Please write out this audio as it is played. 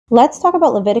Let's talk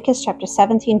about Leviticus chapter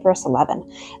 17, verse 11.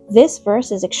 This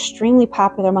verse is extremely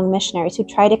popular among missionaries who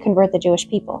try to convert the Jewish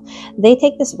people. They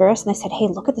take this verse and they said, hey,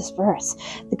 look at this verse.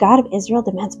 The God of Israel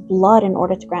demands blood in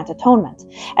order to grant atonement.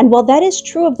 And while that is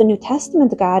true of the New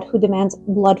Testament God who demands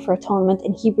blood for atonement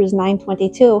in Hebrews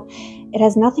 9:22, it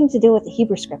has nothing to do with the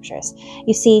Hebrew scriptures.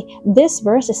 You see, this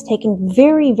verse is taken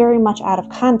very, very much out of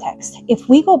context. If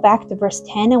we go back to verse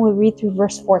 10 and we read through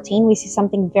verse 14, we see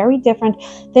something very different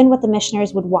than what the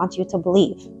missionaries would want you to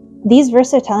believe. These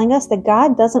verses are telling us that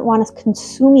God doesn't want us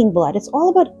consuming blood. It's all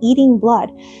about eating blood.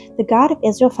 The God of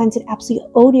Israel finds it absolutely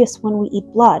odious when we eat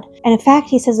blood. And in fact,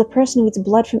 he says the person who eats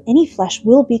blood from any flesh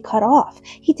will be cut off.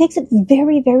 He takes it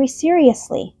very, very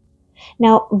seriously.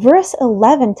 Now, verse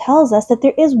 11 tells us that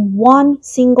there is one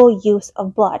single use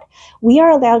of blood. We are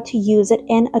allowed to use it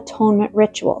in atonement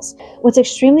rituals. What's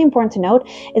extremely important to note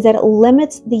is that it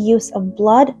limits the use of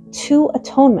blood to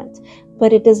atonement,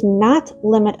 but it does not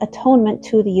limit atonement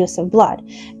to the use of blood.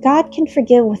 God can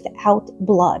forgive without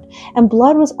blood, and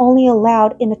blood was only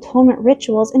allowed in atonement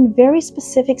rituals in very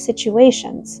specific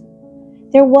situations.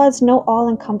 There was no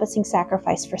all-encompassing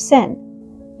sacrifice for sin.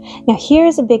 Now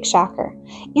here's a big shocker.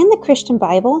 In the Christian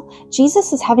Bible,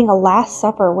 Jesus is having a Last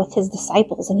Supper with his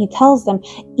disciples and he tells them,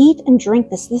 eat and drink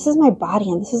this. This is my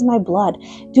body and this is my blood.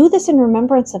 Do this in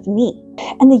remembrance of me.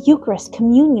 And the Eucharist,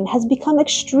 communion, has become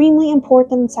extremely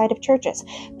important inside of churches.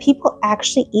 People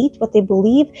actually eat what they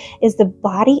believe is the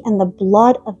body and the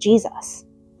blood of Jesus.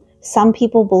 Some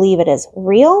people believe it is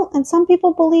real and some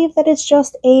people believe that it's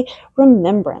just a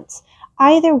remembrance.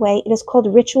 Either way, it is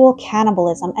called ritual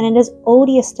cannibalism, and it is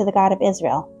odious to the God of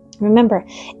Israel. Remember,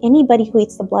 anybody who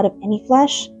eats the blood of any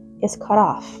flesh is cut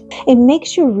off. It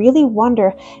makes you really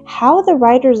wonder how the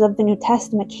writers of the New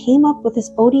Testament came up with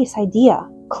this odious idea.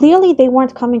 Clearly, they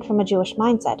weren't coming from a Jewish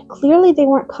mindset. Clearly, they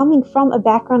weren't coming from a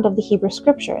background of the Hebrew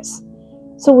scriptures.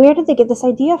 So where did they get this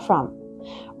idea from?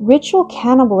 Ritual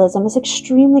cannibalism is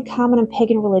extremely common in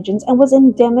pagan religions and was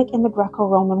endemic in the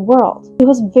Greco-Roman world. It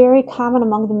was very common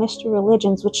among the mystery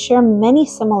religions, which share many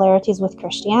similarities with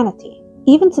Christianity.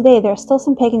 Even today, there are still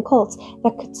some pagan cults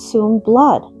that consume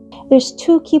blood. There's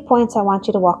two key points I want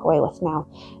you to walk away with now.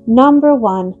 Number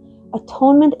one,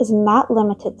 atonement is not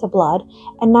limited to blood.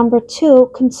 And number two,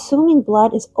 consuming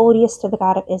blood is odious to the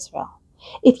God of Israel.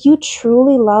 If you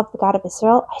truly love the God of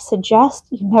Israel, I suggest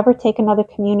you never take another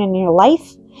communion in your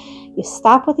life. You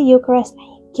stop with the Eucharist and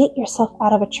you get yourself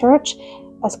out of a church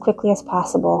as quickly as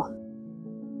possible.